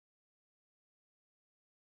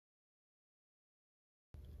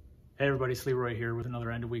Hey everybody, it's Leroy here with another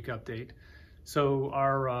end of week update. So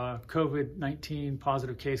our COVID-19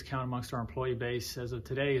 positive case count amongst our employee base as of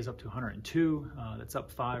today is up to 102. That's up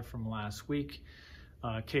 5 from last week.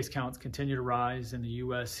 Case counts continue to rise in the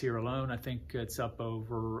U.S. here alone. I think it's up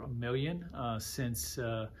over 1 million since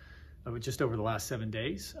just over the last 7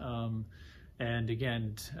 days. And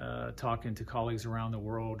again, talking to colleagues around the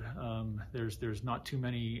world, there's not too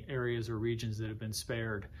many areas or regions that have been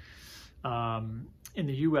spared. In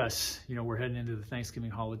the U.S., we're heading into the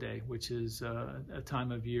Thanksgiving holiday, which is a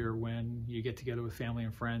time of year when you get together with family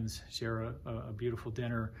and friends, share a beautiful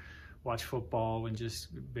dinner, watch football, and just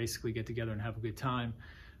basically get together and have a good time.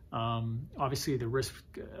 Obviously, the risk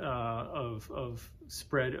of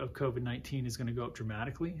spread of COVID-19 is going to go up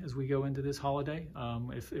dramatically as we go into this holiday.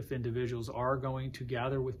 If individuals are going to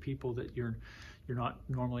gather with people that you're not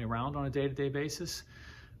normally around on a day-to-day basis.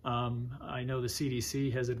 I know the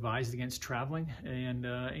CDC has advised against traveling and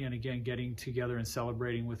again, getting together and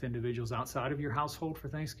celebrating with individuals outside of your household for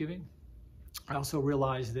Thanksgiving. I also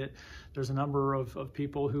realize that there's a number of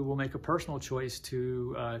people who will make a personal choice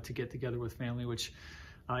to get together with family, which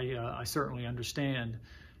I certainly understand.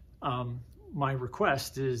 My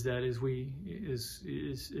request is that as we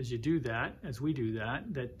do that,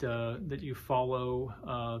 you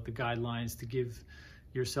follow the guidelines to give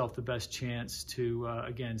yourself the best chance to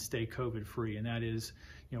again stay COVID free, and that is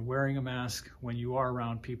wearing a mask when you are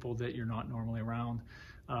around people that you're not normally around,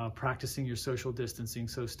 practicing your social distancing,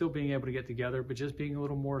 so still being able to get together, but just being a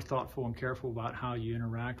little more thoughtful and careful about how you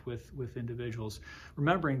interact with individuals,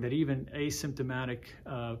 remembering that even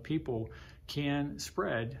asymptomatic people can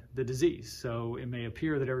spread the disease. So it may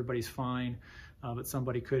appear that everybody's fine, but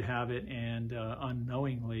somebody could have it and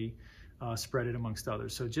unknowingly spread it amongst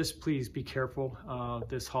others. So just please be careful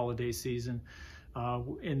this holiday season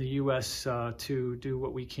in the U.S. To do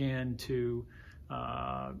what we can to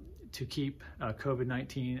keep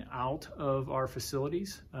COVID-19 out of our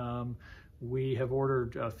facilities. We have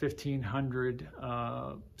ordered 1,500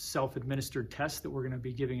 self-administered tests that we're going to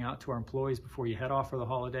be giving out to our employees before you head off for the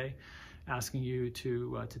holiday, asking you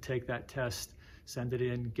to take that test, send it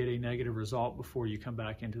in, get a negative result before you come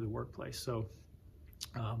back into the workplace. So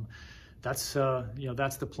that's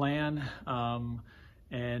the plan,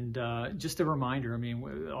 and just a reminder. I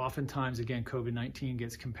mean, oftentimes again, COVID-19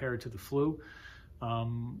 gets compared to the flu.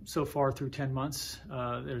 So far through 10 months,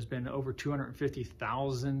 there's been over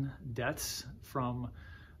 250,000 deaths from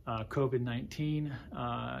COVID-19,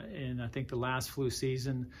 and I think the last flu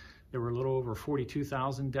season there were a little over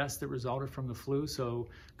 42,000 deaths that resulted from the flu. So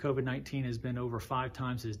COVID-19 has been over 5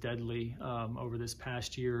 times as deadly over this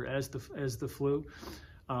past year as the flu.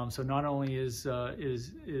 So not only is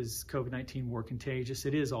COVID-19 more contagious,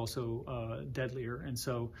 it is also deadlier. And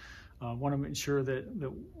so want to ensure that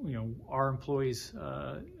our employees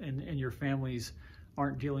and your families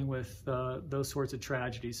aren't dealing with those sorts of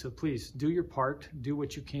tragedies. So please do your part, do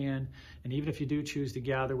what you can, and even if you do choose to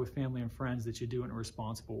gather with family and friends, that you do it in a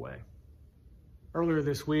responsible way. Earlier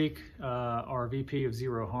this week, our VP of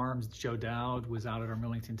Zero Harms, Joe Dowd, was out at our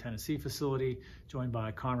Millington, Tennessee facility, joined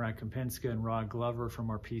by Conrad Kempinska and Rod Glover from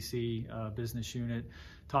our PC business unit,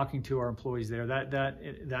 talking to our employees there.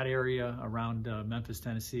 That area around Memphis,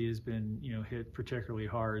 Tennessee has been hit particularly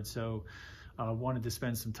hard. So wanted to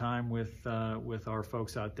spend some time with our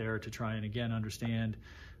folks out there to try and again understand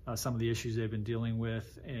some of the issues they've been dealing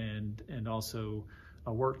with, and also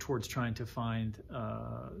work towards trying to find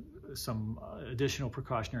some additional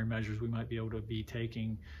precautionary measures we might be able to be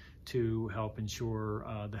taking to help ensure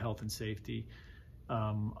the health and safety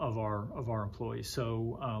of our employees.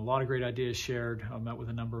 So a lot of great ideas shared. I met with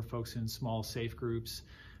a number of folks in small, safe groups,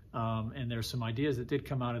 and there's some ideas that did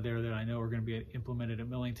come out of there that I know are going to be implemented at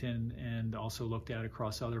Millington and also looked at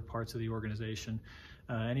across other parts of the organization.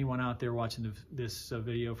 Anyone out there watching this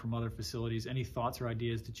video from other facilities, any thoughts or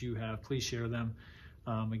ideas that you have, please share them.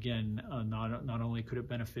 Again, not only could it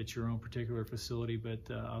benefit your own particular facility, but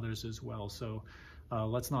others as well. So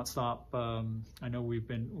let's not stop. I know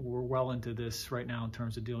we're well into this right now in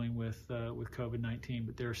terms of dealing with COVID-19,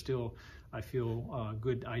 but there are still, I feel,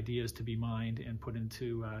 good ideas to be mined and put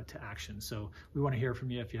into to action. So we want to hear from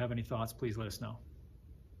you. If you have any thoughts, please let us know.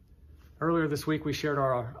 Earlier this week, we shared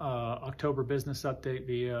our October business update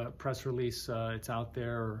via press release. It's out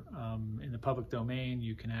there in the public domain.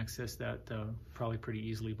 You can access that probably pretty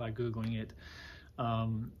easily by Googling it.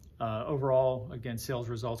 Overall, again, sales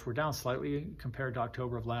results were down slightly compared to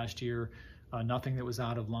October of last year. Nothing that was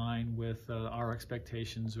out of line with our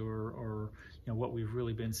expectations or what we've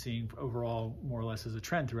really been seeing overall, more or less as a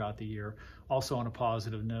trend throughout the year. Also, on a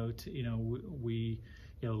positive note, we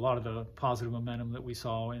a lot of the positive momentum that we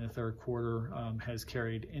saw in the third quarter has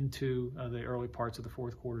carried into the early parts of the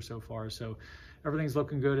fourth quarter so far. So everything's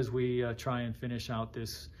looking good as we try and finish out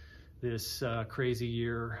this crazy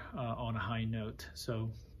year on a high note. So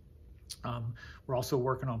we're also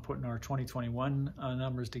working on putting our 2021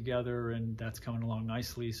 numbers together, and that's coming along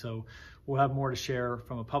nicely. So we'll have more to share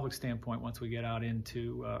from a public standpoint once we get out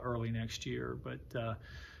into early next year. But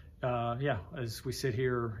yeah, as we sit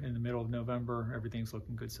here in the middle of November, everything's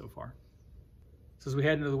looking good so far. So as we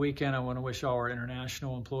head into the weekend, I want to wish all our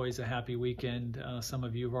international employees a happy weekend. Some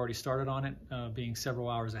of you have already started on it, being several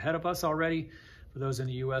hours ahead of us already. For those in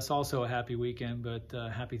the U.S., also a happy weekend, but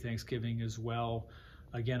happy Thanksgiving as well.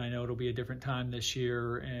 Again, I know it'll be a different time this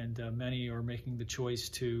year, and many are making the choice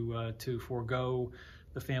to forego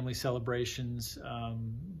the family celebrations.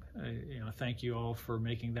 Thank you all for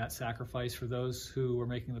making that sacrifice. For those who are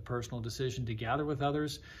making the personal decision to gather with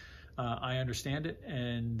others, I understand it,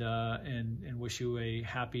 and wish you a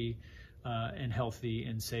happy and healthy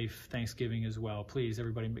and safe Thanksgiving as well. Please,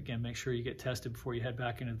 everybody, again, make sure you get tested before you head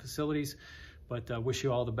back into the facilities. But wish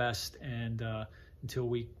you all the best, and until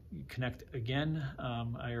we connect again,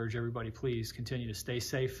 I urge everybody, please continue to stay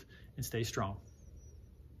safe and stay strong.